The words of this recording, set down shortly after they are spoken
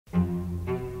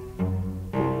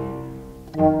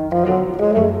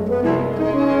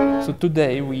So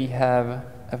today we have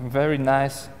a very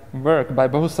nice work by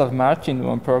Bohuslav Martinu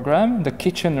on program, the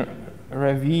Kitchen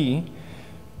Revue.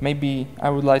 Maybe I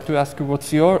would like to ask you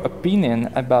what's your opinion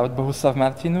about Bohuslav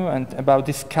Martinu and about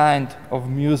this kind of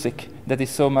music that is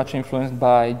so much influenced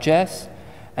by jazz,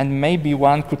 and maybe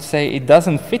one could say it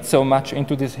doesn't fit so much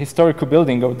into this historical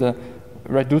building of the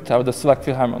Reduty or the Slovak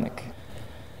Philharmonic.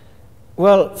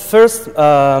 Well, first,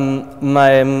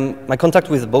 my contact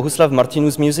with Bohuslav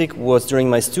Martinu's music was during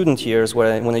my student years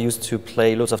when I used to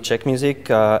play lots of Czech music,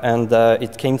 and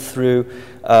it came through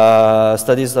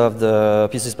studies of the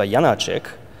pieces by Janáček.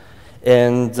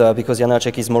 And because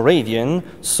Janáček is Moravian,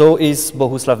 so is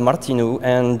Bohuslav Martinu.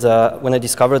 And when I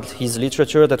discovered his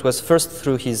literature, that was first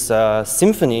through his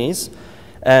symphonies,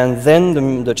 and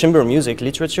then the chamber music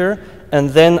literature, and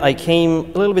then I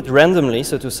came a little bit randomly,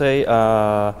 so to say,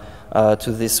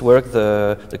 to this work,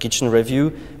 the Kitchen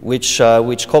Revue, which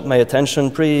caught my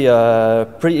attention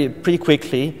pretty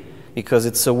quickly, because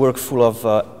it's a work full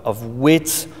of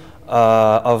wit,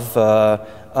 of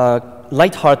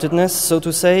lightheartedness, so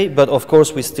to say, but of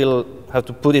course we still have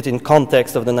to put it in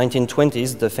context of the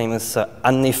 1920s, the famous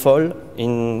Années folles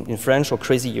in French, or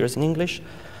crazy years in English,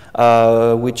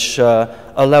 which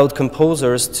allowed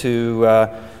composers to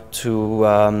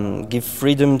give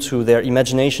freedom to their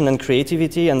imagination and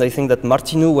creativity, and I think that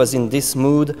Martinu was in this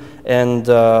mood. And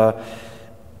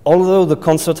although the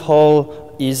concert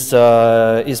hall is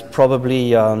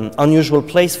probably an unusual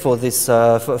place for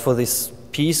this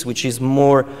piece, which is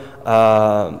more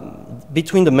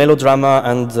between the melodrama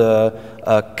and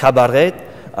cabaret,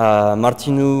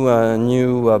 Martinu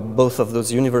knew both of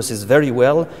those universes very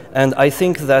well, and I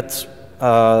think that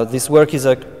this work is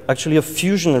actually a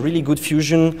fusion, a really good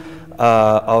fusion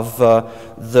of the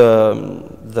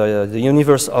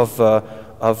universe of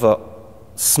a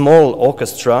small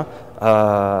orchestra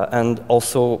and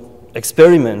also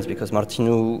experiments, because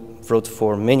Martinu wrote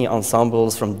for many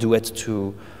ensembles, from duet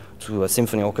to a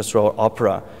symphony orchestra or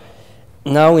opera.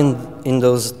 Now, in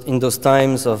those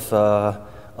times of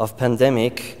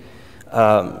pandemic,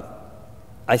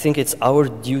 I think it's our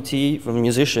duty from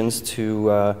musicians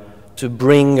to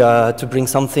bring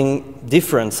something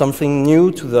different, something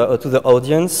new to the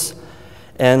audience,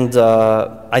 and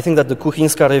I think that the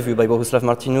Kuchynská revue by Bohuslav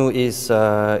Martinu is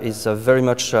very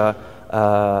much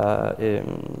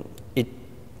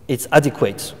it's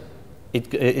adequate.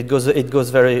 It goes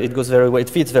very well. It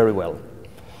fits very well.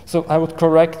 So I would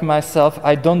correct myself.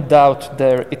 I don't doubt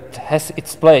it has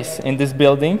its place in this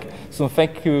building. So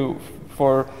thank you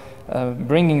for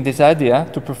bringing this idea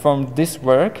to perform this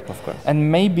work. Of course. And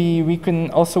maybe we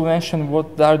can also mention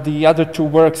what are the other two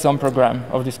works on program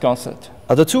of this concert.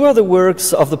 The two other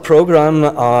works of the program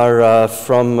are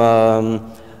from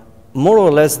more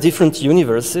or less different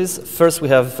universes. First, we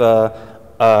have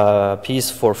a piece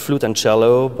for flute and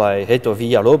cello by Reto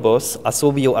Villalobos,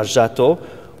 Asobio a Jato,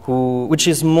 which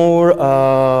is more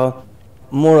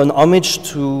an homage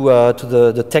to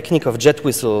the technique of jet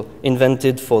whistle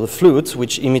invented for the flute,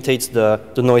 which imitates the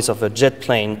noise of a jet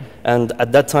plane. And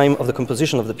at that time of the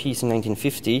composition of the piece in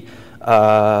 1950,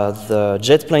 the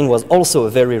jet plane was also a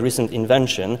very recent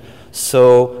invention.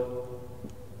 So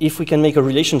if we can make a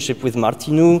relationship with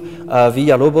Martinu,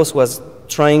 Villalobos was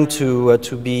trying to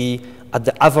be at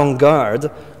the avant-garde,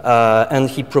 and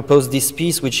he proposed this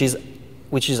piece, which is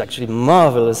actually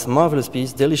marvelous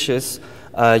piece, delicious,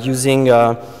 using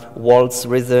waltz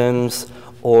rhythms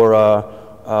or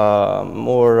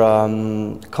more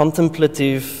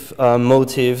contemplative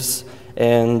motives,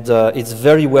 and it's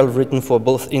very well written for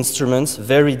both instruments,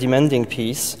 very demanding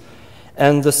piece.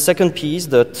 And the second piece,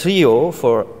 the trio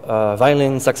for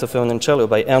violin, saxophone, and cello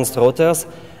by Ernst Rothers,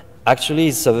 actually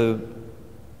is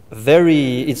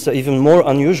it's even more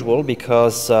unusual,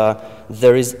 because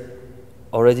there is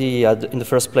already in the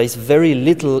first place very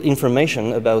little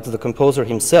information about the composer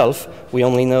himself. We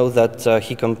only know that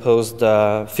he composed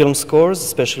film scores,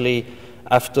 especially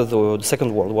after the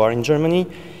Second World War in Germany.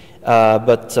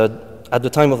 But at the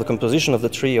time of the composition of the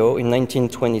trio in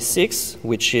 1926,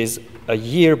 which is a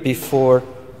year before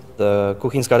the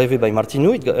Kuchynská revue by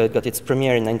Martinu, it got its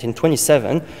premiere in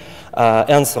 1927,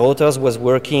 Ernst Rothers was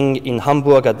working in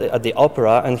Hamburg at the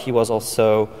opera, and he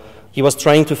was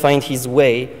trying to find his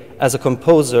way as a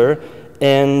composer,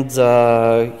 and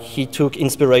he took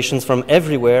inspirations from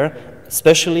everywhere,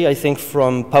 especially I think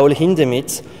from Paul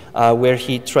Hindemith, where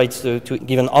he tried to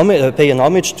pay an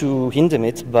homage to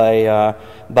Hindemith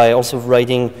by also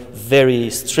writing very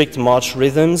strict march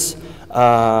rhythms,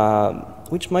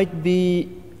 which might be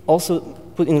also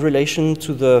put in relation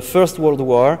to the First World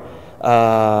War.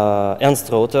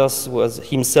 Ernst Rothers was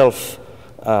himself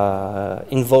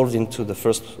involved into the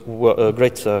first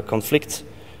great conflict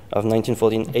of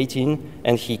 1914-18,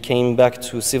 and he came back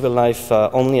to civil life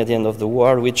only at the end of the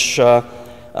war, which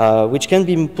can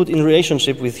be put in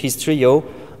relationship with his trio,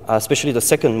 especially the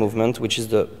second movement, which is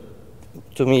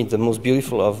to me the most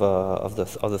beautiful of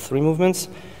the three movements,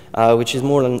 which is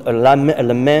more a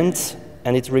lament,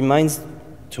 and it reminds,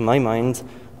 to my mind,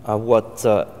 what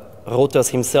Rotas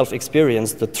himself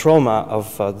experienced, the trauma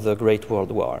of the Great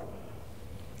World War.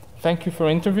 Thank you for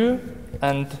the interview,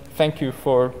 and thank you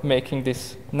for making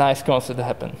this nice concert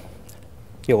happen.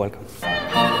 You're welcome.